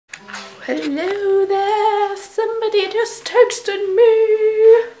Hello there. Somebody just texted me.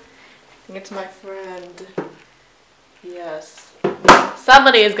 I think it's my friend. Yes.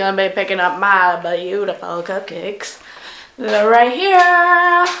 Somebody is gonna be picking up my beautiful cupcakes. They're right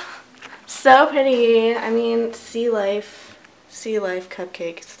here. So pretty. I mean, sea life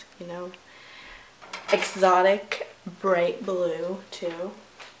cupcakes, you know. Exotic, bright blue too.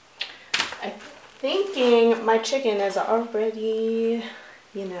 I'm thinking my chicken is already,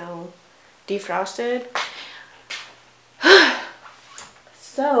 you know, defrosted.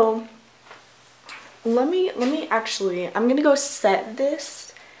 So let me actually, I'm gonna go set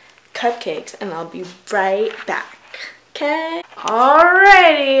this cupcakes and I'll be right back. Okay?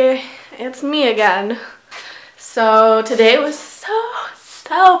 Alrighty, it's me again. So today was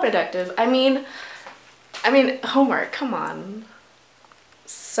so productive. I mean homework, come on.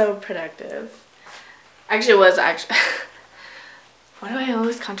 So productive. Actually, it was why do I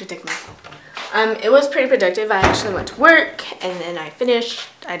always contradict myself? It was pretty productive. I actually went to work and then I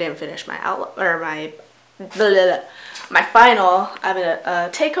didn't finish my my final. I have a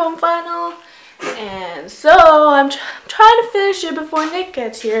take-home final, and so I'm trying to finish it before Nick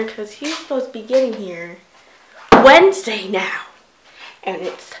gets here because he's supposed to be getting here Wednesday now, and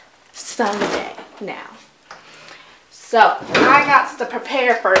it's Sunday now. So I got to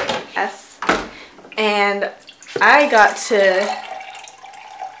prepare for this, and I got to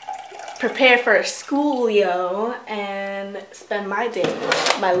prepare for a schoolio and spend my days,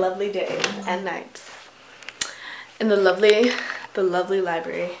 my lovely days and nights in the lovely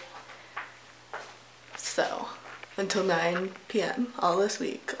library. So until 9 p.m. all this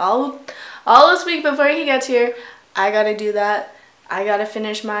week, all this week before he gets here, I gotta do that. I gotta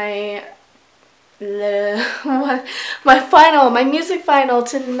finish my music final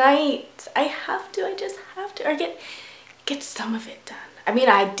tonight. I just have to, or get some of it done. I mean,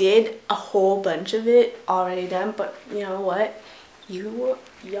 I did a whole bunch of it already done, but you know what? Y'all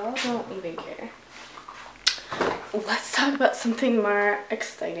don't even care. Let's talk about something more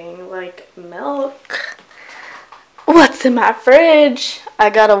exciting, like milk. What's in my fridge? I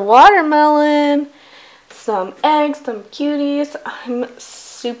got a watermelon, some eggs, some cuties. I'm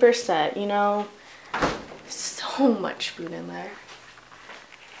super set, you know. So much food in there.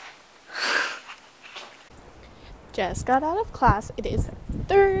 Just got out of class. It is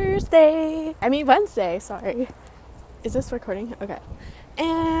Wednesday, sorry. Is this recording? Okay.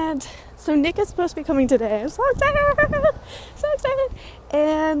 And so Nick is supposed to be coming today. I'm so excited! So excited!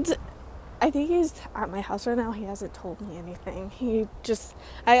 And I think he's at my house right now. He hasn't told me anything.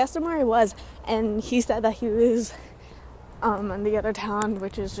 I asked him where he was, and he said that he was in the other town,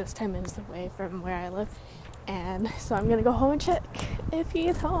 which is just 10 minutes away from where I live. And so I'm gonna go home and check if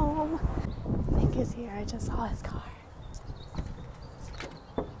he's home. Nick is here. I just saw his car. So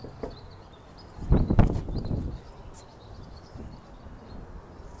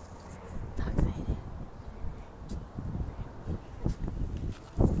excited.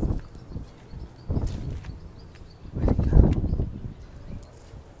 Where'd he go?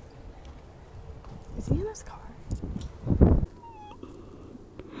 Is he in his car?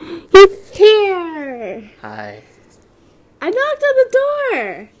 He's here! Hi. I knocked on the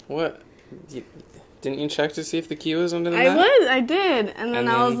door! What? Didn't you check to see if the key was under the mat? I did. And then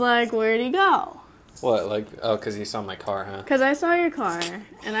I was like, where'd he go? What, like, oh, because you saw my car, huh? Because I saw your car.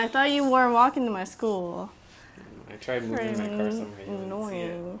 And I thought you were walking to my school. I tried moving my car somewhere.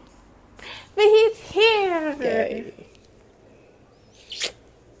 Annoying. But he's here! Yay.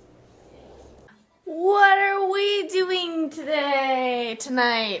 What are we doing tonight?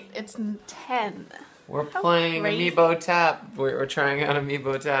 It's 10. We're playing Amiibo Tap. We're trying out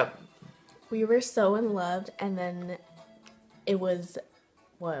Amiibo Tap. We were so in love, and then it was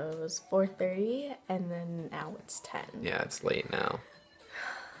 4:30, and then now it's 10. Yeah, it's late now.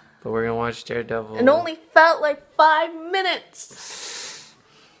 But we're gonna watch Daredevil. It only felt like 5 minutes.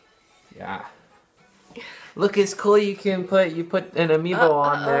 Yeah. Look, it's cool. You put an Amiibo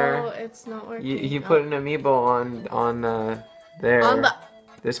on there. Oh, it's not working. You put an Amiibo on there. On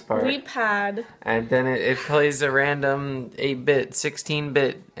this part. Wii pad. And then it plays a random 8-bit,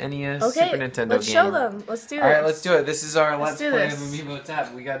 16-bit NES Super Nintendo game. Let's show them. Let's do this. Alright, let's do it. This is our Let's Play of this. Amiibo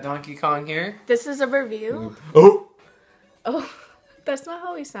Tap. We got Donkey Kong here. This is a review. Oh! Oh, that's not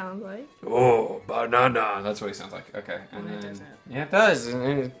how he sounds like. Oh, banana. That's what he sounds like. Okay. And No, it then, doesn't. yeah, it does.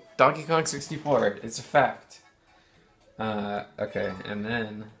 And Donkey Kong 64. It's a fact. Okay, and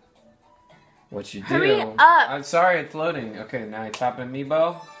then what you do? Hurry up! I'm sorry, it's loading. Okay, now I tap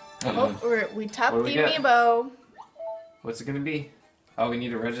Amiibo. Oh, we tapped What the do we get? Amiibo. What's it gonna be? Oh, we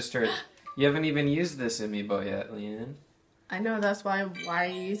need to register it. You haven't even used this Amiibo yet, Leanne. I know, that's why are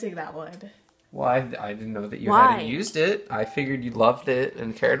you using that one? Well, I didn't know that you hadn't used it. I figured you loved it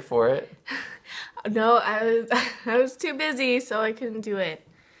and cared for it. No, I was too busy, so I couldn't do it.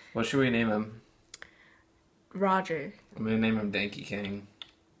 What should we name him? Roger. I'm gonna name him Danky King.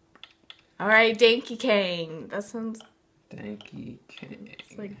 Alright, Danky King. That sounds... Danky King.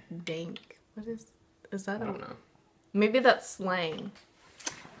 It's like dank. What is that? I don't know. Maybe that's slang.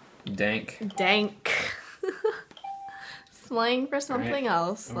 Dank. Dank. Slang for something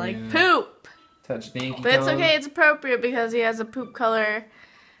else, like gonna poop. Touch Danky. But it's okay, it's appropriate because he has a poop color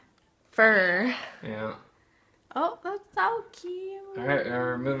fur. Yeah. Oh, that's so cute. Alright,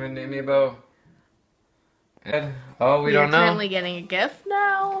 we're moving to Amiibo. And, oh, we don't know. You're currently getting a gift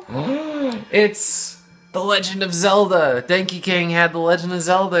now. It's The Legend of Zelda. Danky King had The Legend of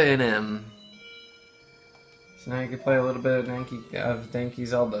Zelda in him. So now you can play a little bit of Danky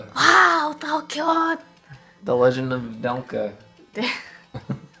Zelda. Wow, so cute. The Legend of Delka.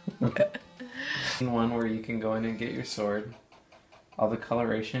 One where you can go in and get your sword. All the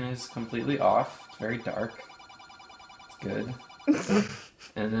coloration is completely off. It's very dark. It's good.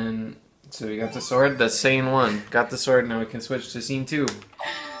 And then, so we got the sword, the scene 1. Got the sword, now we can switch to scene 2.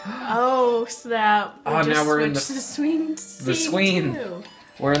 Oh, snap. Now we're in the swing.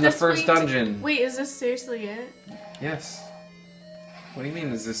 We're in the first dungeon. Wait, is this seriously it? Yes. What do you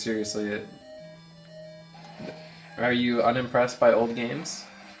mean, is this seriously it? Are you unimpressed by old games?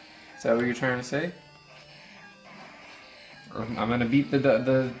 Is that what you're trying to say? I'm gonna beat the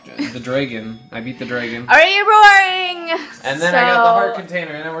dragon. I beat the dragon. Are you roaring? And then I got the heart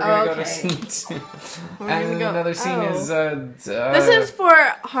container, and then we're gonna go to scene 2. And another scene is this is for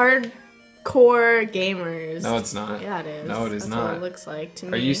hardcore gamers. No, it's not. Yeah, it is. No, it is That's not. what it looks like to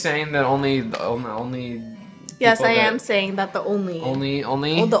me. Are you saying that only? Yes, I am saying that the only. I'm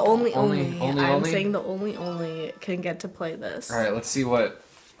saying the only can get to play this. All right, let's see what.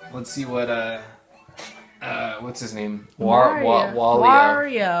 What's his name? Wario.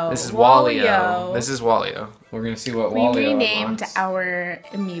 Wario. This is Wario. This is Wario. We're gonna see what Wario We renamed unlocks. our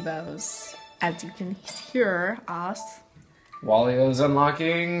amiibos, as you can hear us. Walio's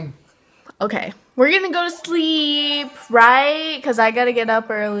unlocking. Okay, we're gonna go to sleep, right? Because I gotta get up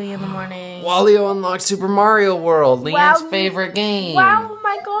early in the morning. Wario unlocked Super Mario World, Leanne's favorite game. Wow,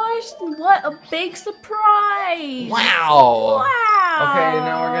 my gosh, what a big surprise. Wow. Wow. Okay,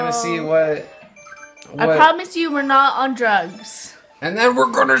 now we're gonna see what I promise you we're not on drugs. And then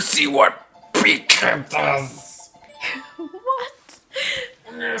we're gonna see what Pika does. What?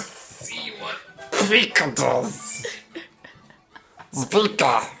 We're gonna see what Pika does.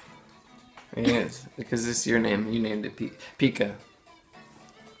 Pika. Yes, because this is your name. You named it Pika.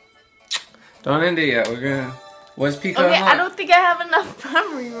 Don't end it yet. We're gonna... What's Pika Okay, unlocked? I don't think I have enough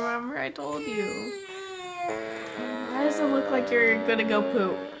memory, remember? I told you. Why does it look like you're gonna go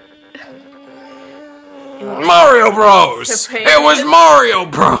poop? Mario Bros! It was Mario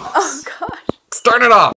Bros! Oh gosh. Start it off!